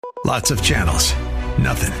Lots of channels,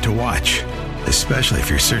 nothing to watch, especially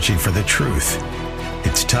if you're searching for the truth.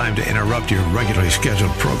 It's time to interrupt your regularly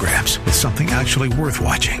scheduled programs with something actually worth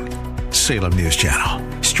watching. Salem News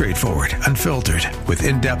Channel. Straightforward, unfiltered, with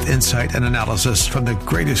in-depth insight and analysis from the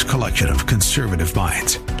greatest collection of conservative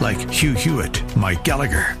minds like Hugh Hewitt, Mike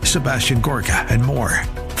Gallagher, Sebastian Gorka, and more.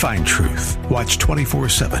 Find truth. Watch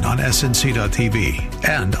 24/7 on snc.tv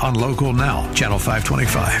and on Local Now, Channel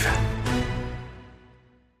 525.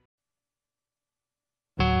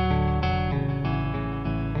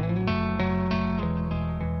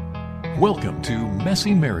 Welcome to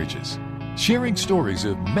Messy Marriages, sharing stories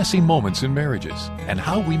of messy moments in marriages and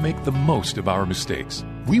how we make the most of our mistakes.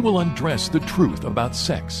 We will undress the truth about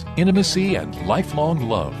sex, intimacy, and lifelong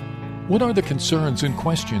love. What are the concerns and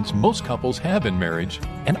questions most couples have in marriage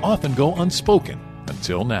and often go unspoken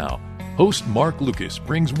until now? Host Mark Lucas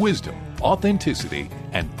brings wisdom, authenticity,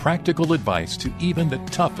 and practical advice to even the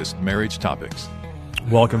toughest marriage topics.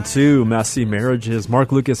 Welcome to Messy Marriages.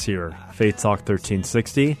 Mark Lucas here, Faith Talk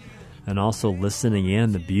 1360. And also listening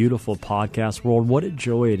in the beautiful podcast world. What a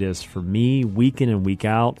joy it is for me week in and week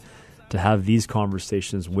out to have these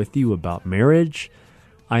conversations with you about marriage.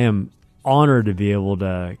 I am honored to be able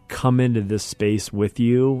to come into this space with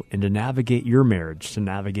you and to navigate your marriage, to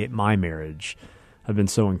navigate my marriage. I've been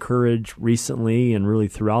so encouraged recently and really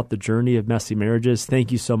throughout the journey of Messy Marriages.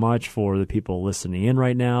 Thank you so much for the people listening in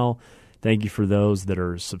right now. Thank you for those that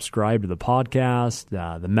are subscribed to the podcast,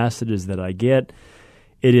 the messages that I get.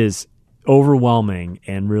 It is overwhelming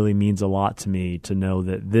and really means a lot to me to know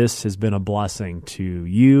that this has been a blessing to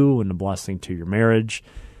you and a blessing to your marriage.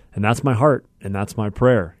 And that's my heart and that's my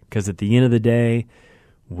prayer, because at the end of the day,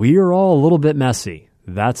 we are all a little bit messy.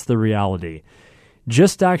 That's the reality.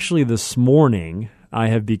 Just actually this morning, I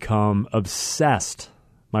have become obsessed.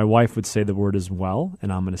 My wife would say the word as well,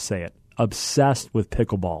 and I'm going to say it. Obsessed with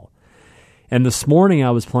pickleball. And this morning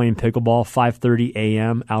I was playing pickleball, 5:30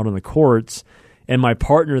 a.m. out on the courts. And my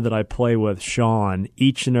partner that I play with, Sean,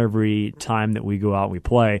 each and every time that we go out and we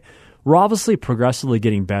play, we're obviously progressively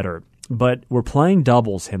getting better. But we're playing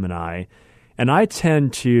doubles, him and I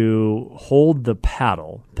tend to hold the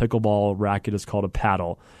paddle. Pickleball racket is called a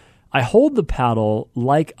paddle. I hold the paddle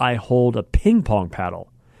like I hold a ping pong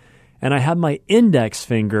paddle. And I have my index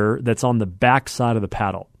finger that's on the back side of the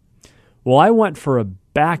paddle. Well, I went for a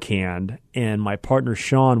backhand, and my partner,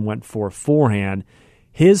 Sean, went for a forehand.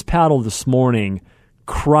 His paddle this morning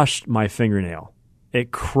crushed my fingernail.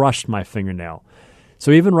 It crushed my fingernail.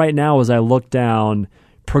 So even right now, as I look down,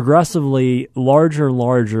 progressively larger and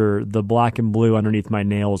larger, the black and blue underneath my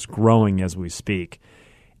nail is growing as we speak.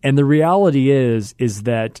 And the reality is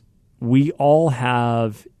that we all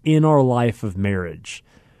have in our life of marriage,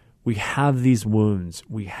 we have these wounds,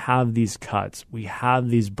 we have these cuts, we have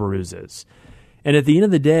these bruises. And at the end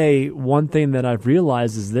of the day, one thing that I've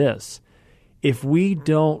realized is this: if we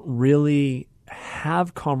don't really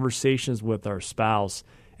have conversations with our spouse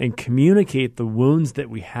and communicate the wounds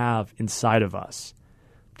that we have inside of us,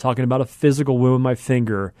 I'm talking about a physical wound with my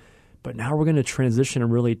finger, but now we're going to transition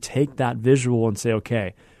and really take that visual and say,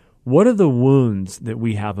 okay, what are the wounds that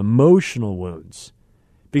we have, emotional wounds?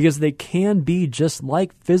 Because they can be just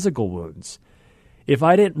like physical wounds. If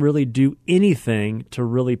I didn't really do anything to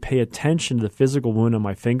really pay attention to the physical wound on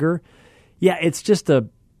my finger, yeah, it's just a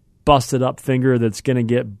busted up finger that's going to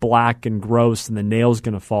get black and gross and the nail's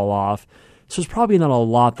going to fall off. So there's probably not a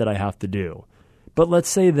lot that I have to do. But let's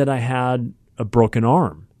say that I had a broken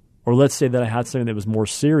arm, or let's say that I had something that was more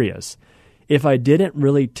serious. If I didn't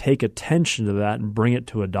really take attention to that and bring it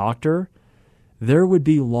to a doctor, there would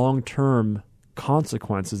be long-term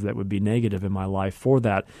consequences that would be negative in my life for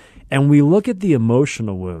that. And we look at the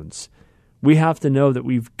emotional wounds. We have to know that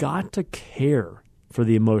we've got to care for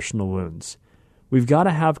the emotional wounds. We've got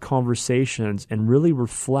to have conversations and really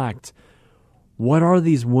reflect, what are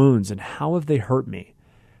these wounds and how have they hurt me?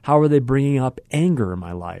 How are they bringing up anger in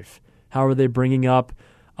my life? How are they bringing up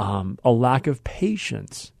a lack of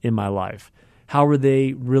patience in my life? How are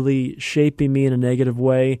they really shaping me in a negative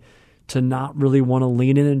way to not really want to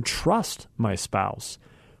lean in and trust my spouse?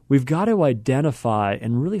 We've got to identify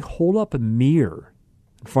and really hold up a mirror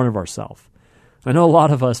in front of ourselves. I know a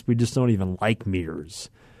lot of us, we just don't even like mirrors.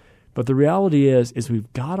 But the reality is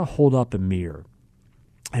we've got to hold up a mirror,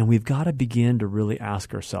 and we've got to begin to really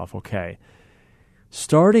ask ourselves, okay,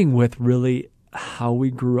 starting with really how we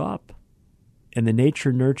grew up and the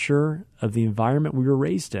nature nurture of the environment we were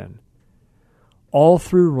raised in, all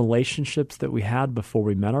through relationships that we had before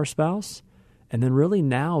we met our spouse, and then really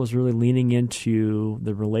now is really leaning into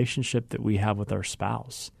the relationship that we have with our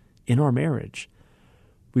spouse in our marriage.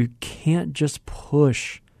 We can't just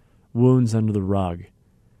push wounds under the rug.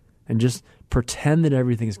 and just pretend that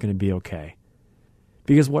everything's going to be okay.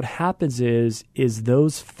 Because what happens is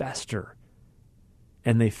those fester,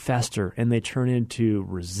 and they fester, and they turn into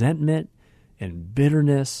resentment and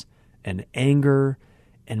bitterness and anger,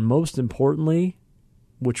 and most importantly,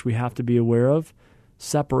 which we have to be aware of,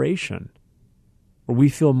 separation, where we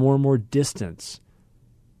feel more and more distance,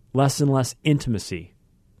 less and less intimacy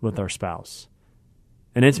with our spouse.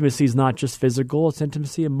 And intimacy is not just physical, it's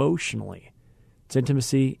intimacy emotionally. It's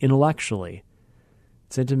intimacy intellectually.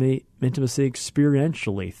 It's intimacy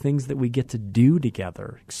experientially, things that we get to do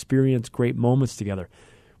together, experience great moments together.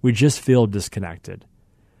 We just feel disconnected.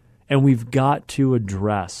 And we've got to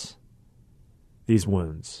address these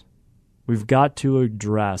wounds. We've got to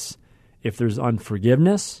address, if there's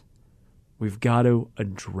unforgiveness, we've got to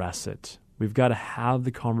address it. We've got to have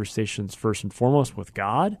the conversations first and foremost with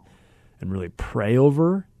God and really pray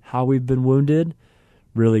over how we've been wounded,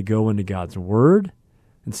 really go into God's Word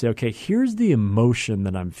and say, okay, here's the emotion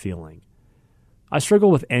that I'm feeling. I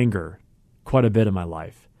struggle with anger quite a bit in my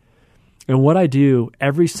life. And what I do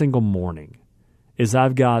every single morning is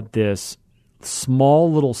I've got this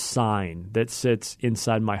small little sign that sits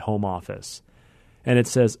inside my home office. And it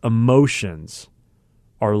says, emotions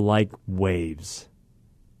are like waves.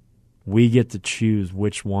 We get to choose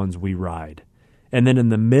which ones we ride. And then in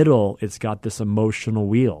the middle, it's got this emotional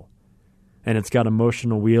wheel. And it's got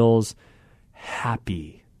emotional wheels,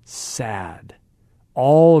 happy, sad,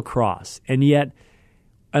 all across. And yet,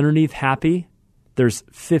 underneath happy, there's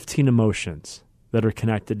 15 emotions that are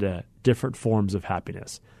connected to different forms of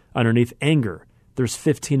happiness. Underneath anger, there's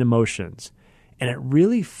 15 emotions. And it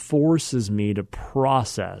really forces me to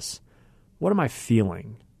process, what am I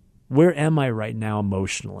feeling? Where am I right now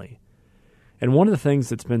emotionally? And one of the things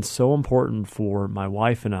that's been so important for my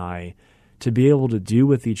wife and I to be able to do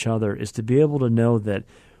with each other is to be able to know that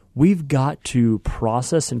we've got to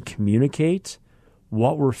process and communicate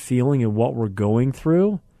what we're feeling and what we're going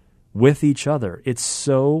through with each other. It's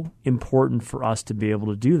so important for us to be able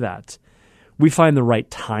to do that. We find the right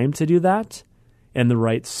time to do that and the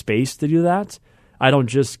right space to do that. I don't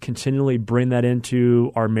just continually bring that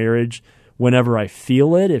into our marriage whenever I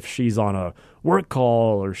feel it, if she's on a work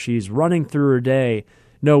call or she's running through her day.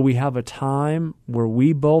 No, we have a time where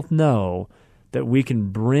we both know that we can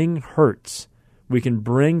bring hurts. We can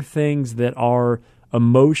bring things that are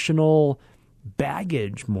emotional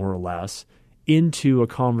baggage, more or less, into a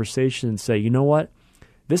conversation and say, you know what?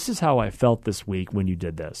 This is how I felt this week when you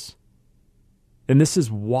did this. And this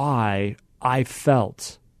is why I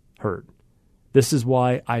felt hurt. This is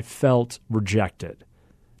why I felt rejected.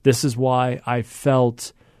 This is why I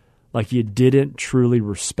felt like you didn't truly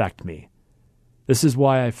respect me. This is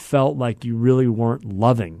why I felt like you really weren't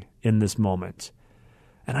loving in this moment.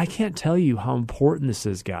 And I can't tell you how important this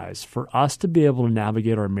is, guys. For us to be able to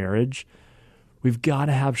navigate our marriage, we've got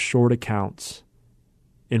to have short accounts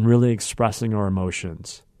in really expressing our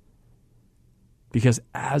emotions. Because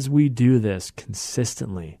as we do this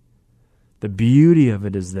consistently, the beauty of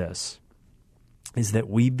it is this, is that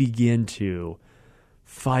we begin to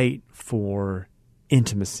fight for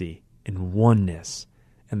intimacy and oneness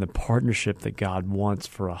and the partnership that God wants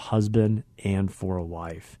for a husband and for a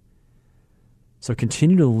wife. So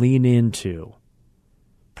continue to lean into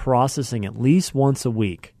processing at least once a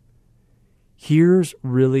week. Here's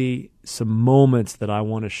really some moments that I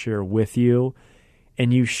want to share with you.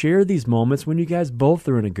 And you share these moments when you guys both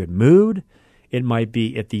are in a good mood. It might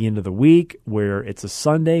be at the end of the week where it's a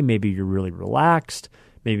Sunday. Maybe you're really relaxed.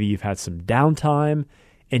 Maybe you've had some downtime.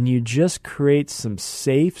 And you just create some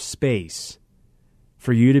safe space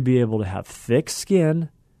for you to be able to have thick skin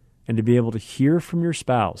and to be able to hear from your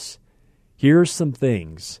spouse. Here are some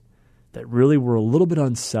things that really were a little bit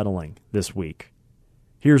unsettling this week.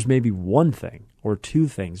 Here's maybe one thing or two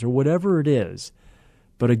things or whatever it is.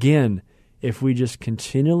 But again, if we just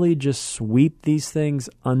continually just sweep these things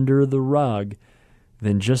under the rug,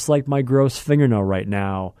 then just like my gross fingernail right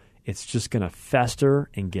now, it's just going to fester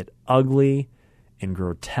and get ugly and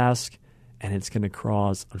grotesque, and it's going to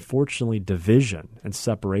cause, unfortunately, division and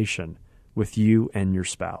separation with you and your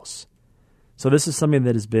spouse. So this is something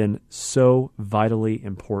that has been so vitally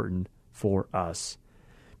important for us.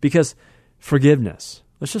 Because forgiveness,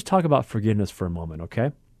 let's just talk about forgiveness for a moment,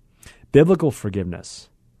 okay? Biblical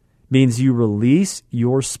forgiveness means you release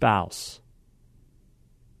your spouse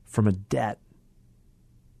from a debt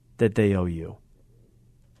that they owe you.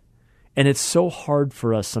 And it's so hard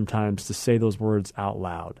for us sometimes to say those words out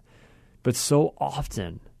loud. But so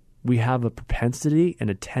often we have a propensity and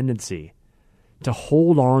a tendency to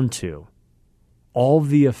hold on to all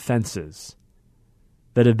the offenses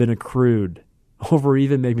that have been accrued over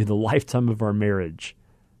even maybe the lifetime of our marriage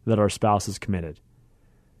that our spouse has committed.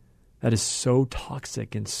 That is so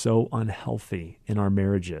toxic and so unhealthy in our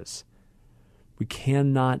marriages. We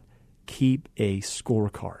cannot keep a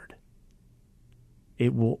scorecard.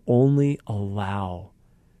 It will only allow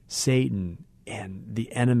Satan and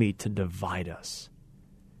the enemy to divide us.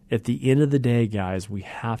 At the end of the day, guys, we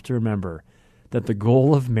have to remember that the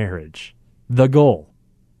goal of marriage, the goal,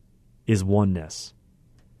 is oneness.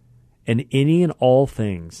 And any and all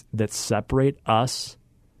things that separate us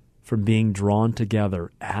from being drawn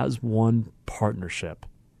together as one partnership,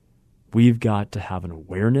 we've got to have an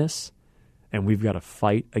awareness and we've got to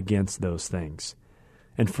fight against those things.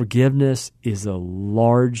 And forgiveness is a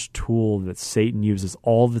large tool that Satan uses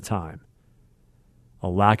all the time. A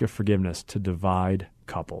lack of forgiveness to divide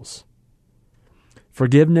couples.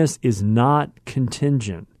 Forgiveness is not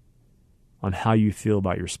contingent on how you feel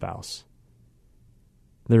about your spouse.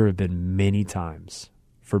 There have been many times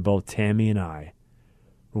for both Tammy and I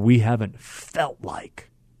where we haven't felt like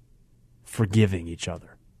forgiving each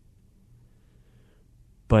other.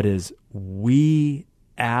 But as we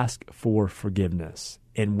ask for forgiveness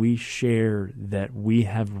and we share that we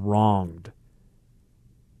have wronged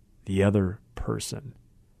the other person,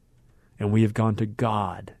 and we have gone to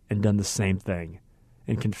God and done the same thing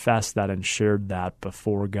and confessed that and shared that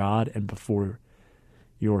before God and before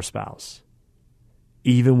your spouse,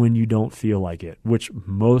 even when you don't feel like it, which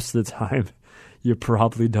most of the time you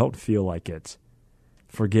probably don't feel like it.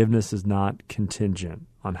 Forgiveness is not contingent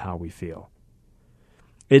on how we feel.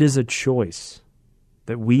 It is a choice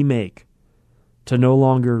that we make to no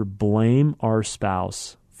longer blame our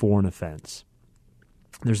spouse for an offense.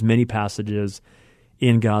 There's many passages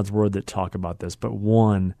in God's Word that talk about this, but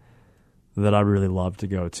one that I really love to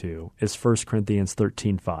go to is 1 Corinthians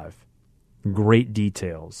 13:5. Great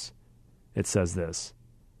details. It says this: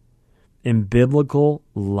 in biblical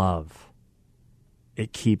love,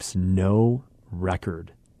 it keeps no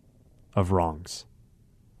record of wrongs.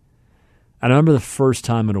 And I remember the first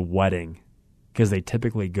time at a wedding, because they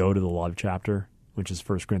typically go to the love chapter, which is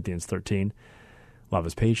 1 Corinthians 13. Love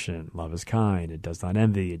is patient, love is kind, it does not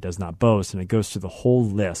envy, it does not boast, and it goes through the whole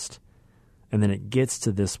list. And then it gets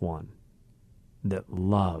to this one, that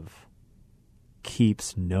love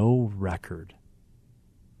keeps no record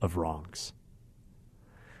of wrongs.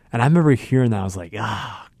 And I remember hearing that, I was like,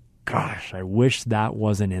 gosh, I wish that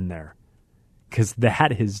wasn't in there. Because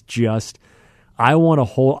that is just, I want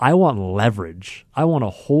leverage. I want to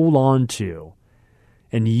hold on to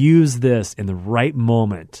and use this in the right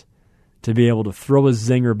moment to be able to throw a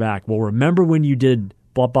zinger back. Well, remember when you did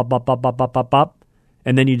bop, bop, bop, bop, bop, bop, bop, bop,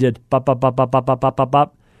 and then you did bop, bop, bop, bop, bop, bop, bop, bop,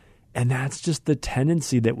 bop. And that's just the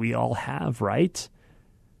tendency that we all have, right?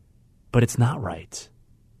 But it's not right.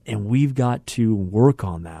 And we've got to work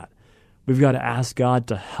on that. We've got to ask God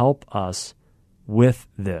to help us with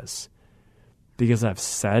this. Because I've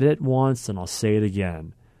said it once and I'll say it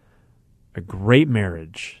again. A great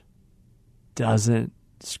marriage doesn't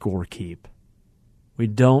score keep. We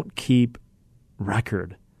don't keep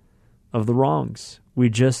record of the wrongs. We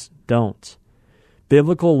just don't.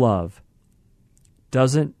 Biblical love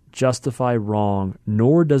doesn't justify wrong,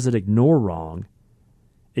 nor does it ignore wrong,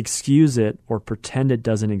 excuse it, or pretend it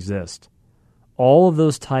doesn't exist. All of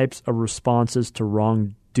those types of responses to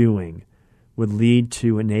wrongdoing would lead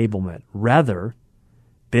to enablement. Rather,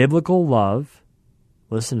 biblical love,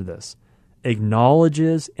 listen to this,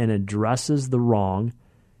 acknowledges and addresses the wrong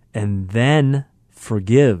and then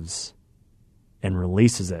forgives and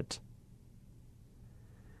releases it.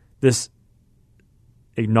 This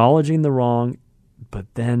acknowledging the wrong, but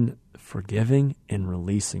then forgiving and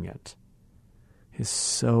releasing it is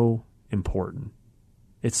so important.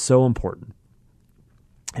 It's so important.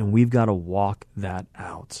 And we've got to walk that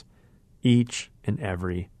out each and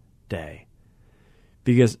every day.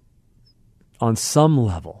 Because on some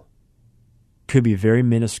level, could be very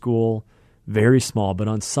minuscule, very small, but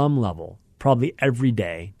on some level, probably every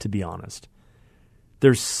day, to be honest,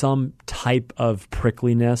 there's some type of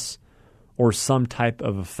prickliness or some type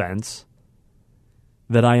of offense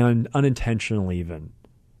that I unintentionally even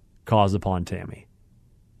cause upon Tammy.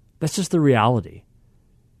 That's just the reality.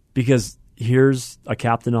 Because here's a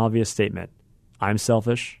Captain Obvious statement. I'm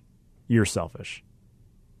selfish. You're selfish.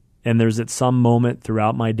 And there's at some moment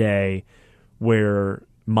throughout my day where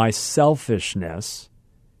my selfishness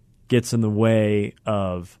gets in the way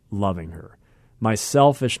of loving her. My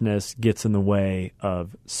selfishness gets in the way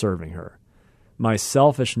of serving her. My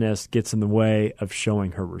selfishness gets in the way of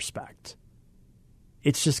showing her respect.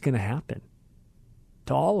 It's just going to happen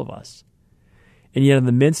to all of us. And yet in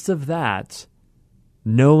the midst of that,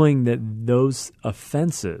 knowing that those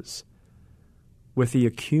offenses with the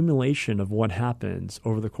accumulation of what happens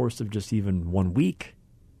over the course of just even 1 week,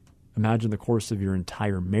 imagine the course of your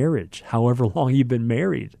entire marriage, however long you've been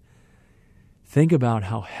married. Think about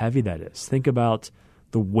how heavy that is. Think about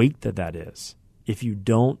the weight that is. If you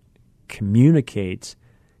don't communicate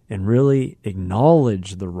and really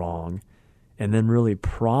acknowledge the wrong and then really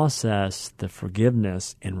process the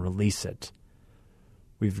forgiveness and release it.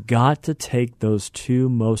 We've got to take those two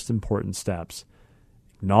most important steps.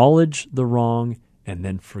 Acknowledge the wrong and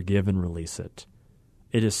then forgive and release it.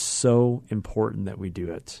 It is so important that we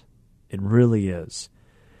do it. It really is.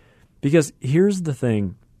 Because here's the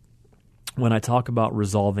thing, when I talk about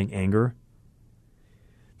resolving anger,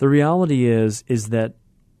 the reality is that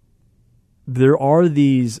there are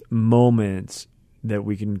these moments that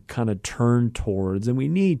we can kind of turn towards, and we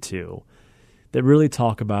need to, that really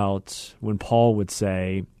talk about when Paul would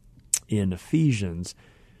say in Ephesians,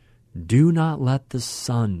 do not let the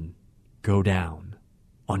sun go down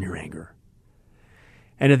on your anger.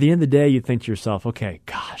 And at the end of the day, you think to yourself, okay,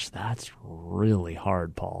 gosh, that's really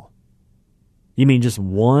hard, Paul. You mean just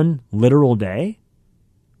one literal day?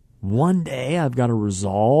 One day I've got to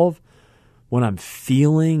resolve what I'm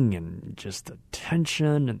feeling and just the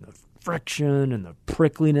tension and the friction and the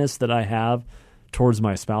prickliness that I have towards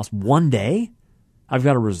my spouse. One day I've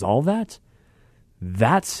got to resolve that?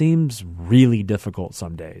 That seems really difficult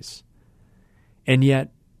some days. And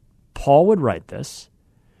yet Paul would write this,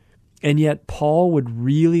 and yet Paul would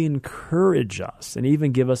really encourage us and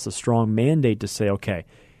even give us a strong mandate to say, okay,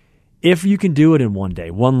 if you can do it in one day,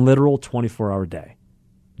 one literal 24-hour day,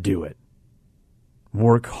 do it.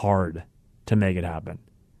 Work hard to make it happen.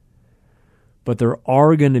 But there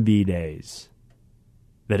are going to be days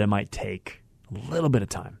that it might take a little bit of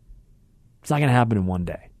time. It's not going to happen in one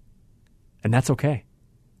day. And that's okay.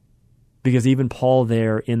 Because even Paul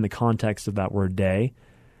there, in the context of that word day,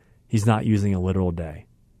 he's not using a literal day.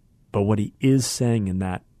 But what he is saying in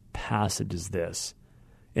that passage is this: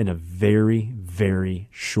 in a very, very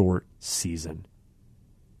short season,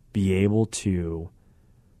 be able to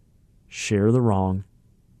share the wrong,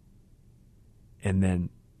 and then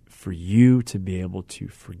for you to be able to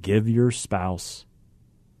forgive your spouse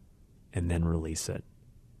and then release it.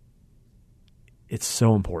 It's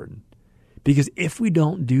so important. Because if we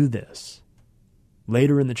don't do this,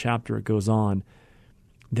 later in the chapter it goes on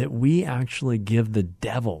that we actually give the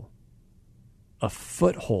devil a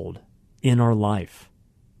foothold in our life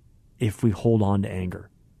if we hold on to anger.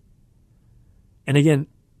 And again,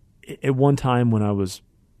 at one time when I was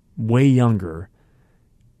way younger,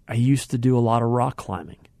 I used to do a lot of rock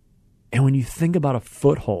climbing. And when you think about a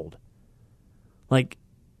foothold, like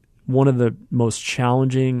one of the most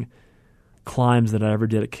challenging climbs that I ever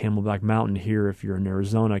did at Camelback Mountain here, if you're in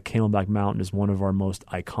Arizona, Camelback Mountain is one of our most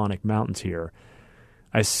iconic mountains here.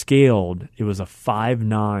 I scaled, it was a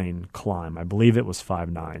 5'9" climb. I believe it was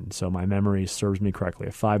 5'9", so my memory serves me correctly,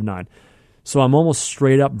 a 5'9". So I'm almost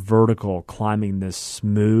straight up vertical climbing this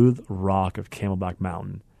smooth rock of Camelback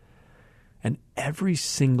Mountain. And every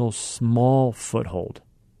single small foothold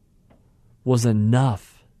was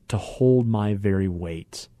enough to hold my very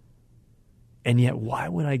weight. And yet, why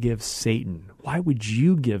would I give Satan, why would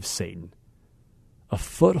you give Satan a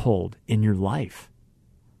foothold in your life?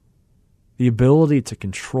 The ability to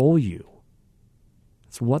control you.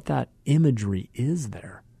 It's what that imagery is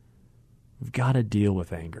there. We've got to deal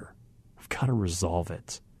with anger. We've got to resolve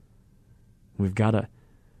it. We've got to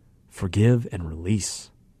forgive and release.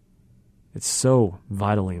 It's so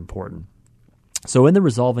vitally important. So in the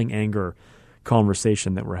resolving anger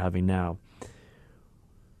conversation that we're having now,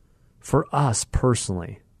 for us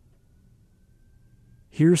personally,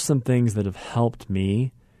 here's some things that have helped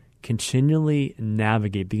me continually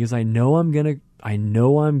navigate, because I know I'm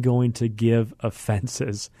going to give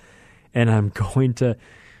offenses, and I'm going to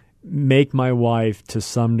make my wife to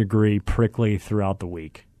some degree prickly throughout the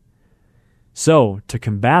week. So to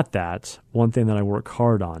combat that, one thing that I work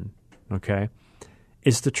hard on, okay,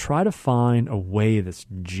 is to try to find a way that's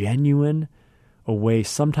genuine, a way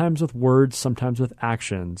sometimes with words, sometimes with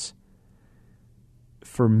actions,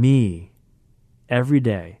 for me every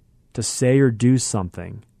day to say or do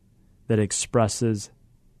something that expresses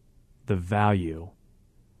the value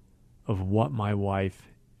of what my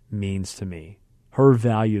wife means to me, her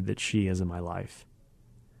value that she is in my life.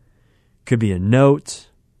 Could be a note,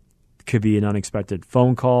 could be an unexpected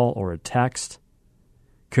phone call or a text,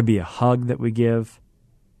 could be a hug that we give.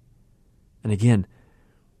 And again,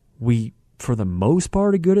 we, for the most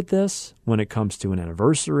part, are good at this when it comes to an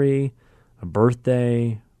anniversary, a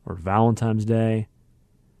birthday, or Valentine's Day.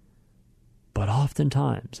 But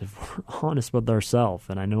oftentimes, if we're honest with ourselves,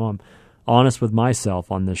 and I know I'm honest with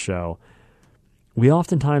myself on this show, we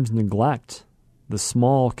oftentimes neglect the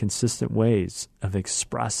small, consistent ways of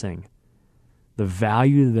expressing the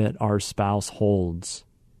value that our spouse holds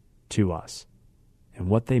to us and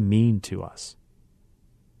what they mean to us.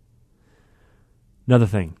 Another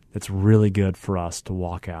thing that's really good for us to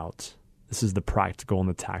walk out, this is the practical and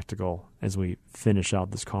the tactical as we finish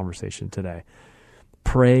out this conversation today.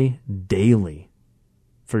 Pray daily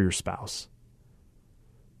for your spouse.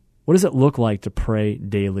 What does it look like to pray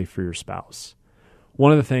daily for your spouse?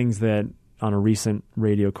 One of the things that on a recent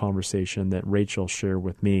radio conversation that Rachel shared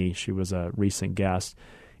with me, she was a recent guest,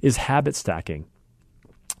 is habit stacking.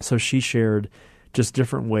 So she shared just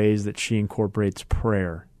different ways that she incorporates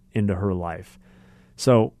prayer into her life.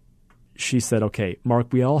 So she said, okay, Mark,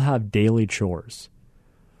 we all have daily chores.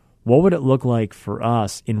 What would it look like for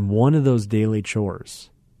us in one of those daily chores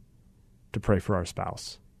to pray for our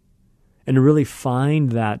spouse? And to really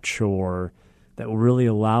find that chore that will really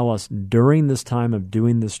allow us during this time of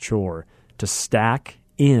doing this chore to stack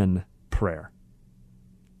in prayer.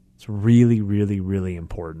 It's really, really, really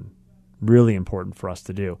important. Really important for us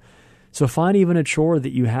to do. So find even a chore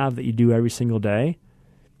that you have that you do every single day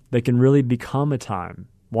that can really become a time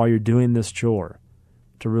while you're doing this chore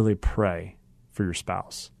to really pray for your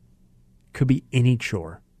spouse. Could be any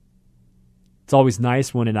chore. It's always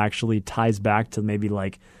nice when it actually ties back to maybe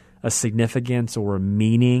like a significance or a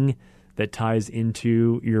meaning that ties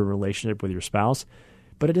into your relationship with your spouse,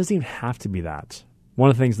 but it doesn't even have to be that. One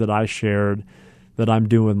of the things that I shared that I'm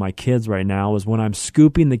doing with my kids right now is when I'm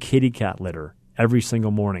scooping the kitty cat litter every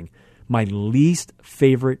single morning, my least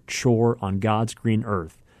favorite chore on God's green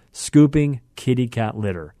earth, scooping kitty cat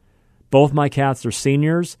litter. Both my cats are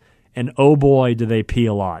seniors, and oh boy, do they pee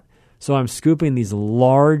a lot. So I'm scooping these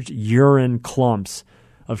large urine clumps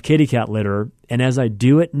of kitty cat litter, and as I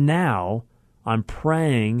do it now, I'm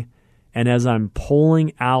praying, and as I'm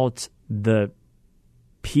pulling out the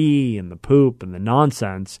pee and the poop and the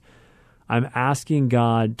nonsense, I'm asking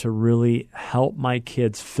God to really help my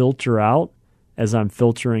kids filter out, as I'm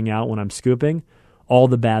filtering out when I'm scooping, all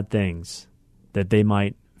the bad things that they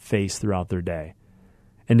might face throughout their day.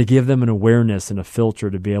 And to give them an awareness and a filter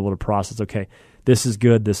to be able to process, okay, this is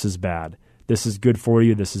good, this is bad. This is good for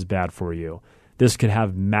you, this is bad for you. This could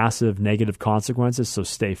have massive negative consequences, so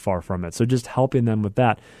stay far from it. So just helping them with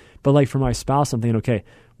that. But like for my spouse, I'm thinking, okay,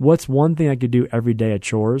 what's one thing I could do every day at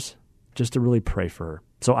chores just to really pray for her?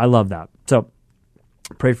 So I love that. So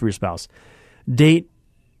pray for your spouse. Date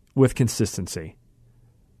with consistency.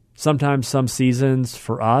 Sometimes some seasons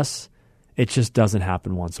for us, it just doesn't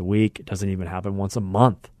happen once a week. It doesn't even happen once a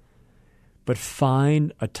month. But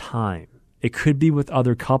find a time. It could be with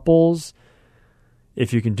other couples.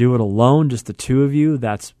 If you can do it alone, just the two of you,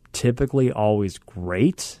 that's typically always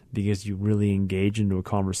great because you really engage into a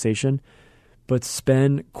conversation. But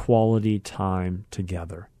spend quality time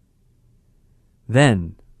together.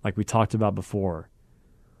 Then, like we talked about before,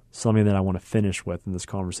 something that I want to finish with in this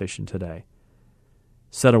conversation today.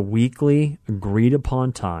 Set a weekly, agreed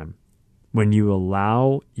upon time when you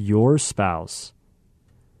allow your spouse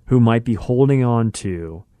who might be holding on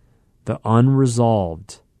to the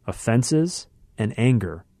unresolved offenses and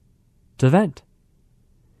anger to vent.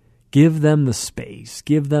 Give them the space,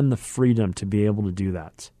 give them the freedom to be able to do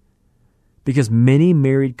that. Because many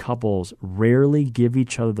married couples rarely give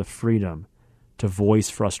each other the freedom to voice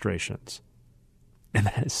frustrations. And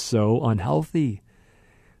that is so unhealthy.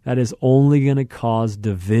 That is only going to cause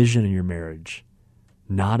division in your marriage,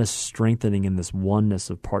 not a strengthening in this oneness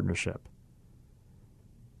of partnership.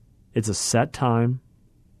 It's a set time,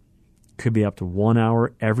 could be up to 1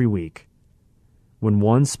 hour every week, when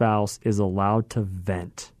one spouse is allowed to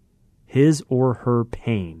vent his or her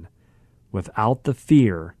pain without the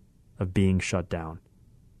fear of being shut down.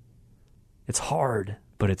 It's hard,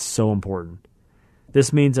 but it's so important.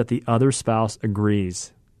 This means that the other spouse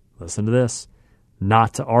agrees, listen to this,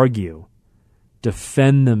 not to argue,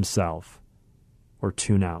 defend themselves, or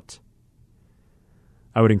tune out.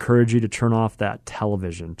 I would encourage you to turn off that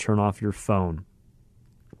television, turn off your phone,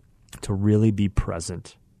 to really be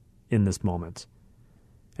present in this moment.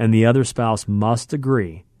 And the other spouse must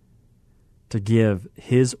agree to give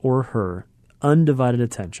his or her undivided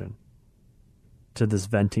attention to this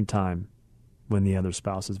venting time when the other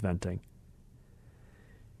spouse is venting.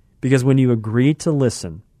 Because when you agree to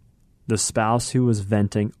listen, the spouse who is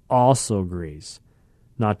venting also agrees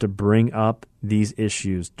not to bring up these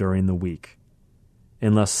issues during the week,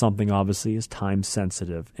 unless something obviously is time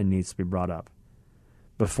sensitive and needs to be brought up.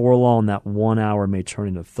 Before long, that 1 hour may turn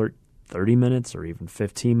into 30 minutes or even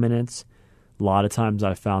 15 minutes. A lot of times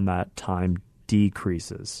I found that time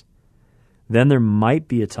decreases. Then there might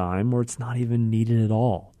be a time where it's not even needed at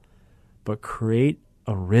all. but create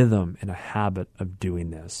a rhythm and a habit of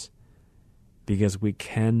doing this, because we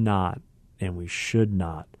cannot and we should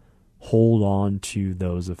not hold on to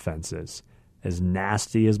those offenses. As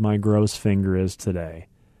nasty as my gross finger is today,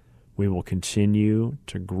 we will continue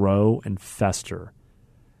to grow and fester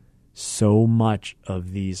so much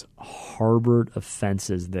of these harbored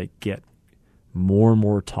offenses that get more and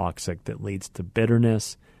more toxic, that leads to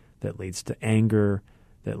bitterness, that leads to anger,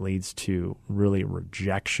 that leads to really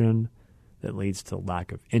rejection, that leads to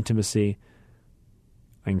lack of intimacy.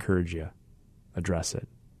 I encourage you, address it.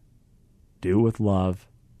 Do it with love,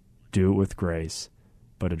 do it with grace,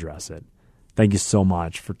 but address it. Thank you so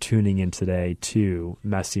much for tuning in today to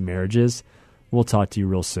Messy Marriages. We'll talk to you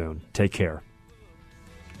real soon. Take care.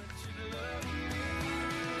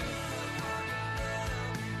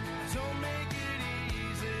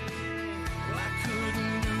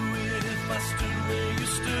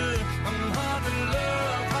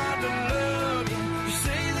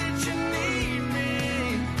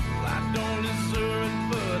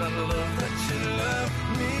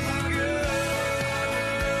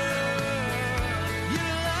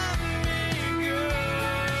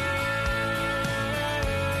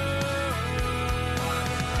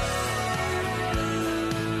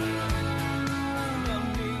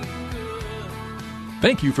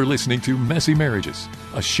 Thank you for listening to Messy Marriages,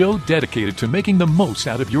 a show dedicated to making the most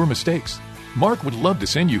out of your mistakes. Mark would love to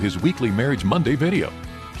send you his weekly Marriage Monday video.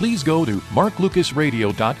 Please go to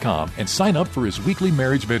marklucasradio.com and sign up for his weekly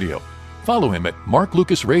marriage video. Follow him at Mark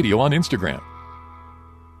Lucas Radio on Instagram.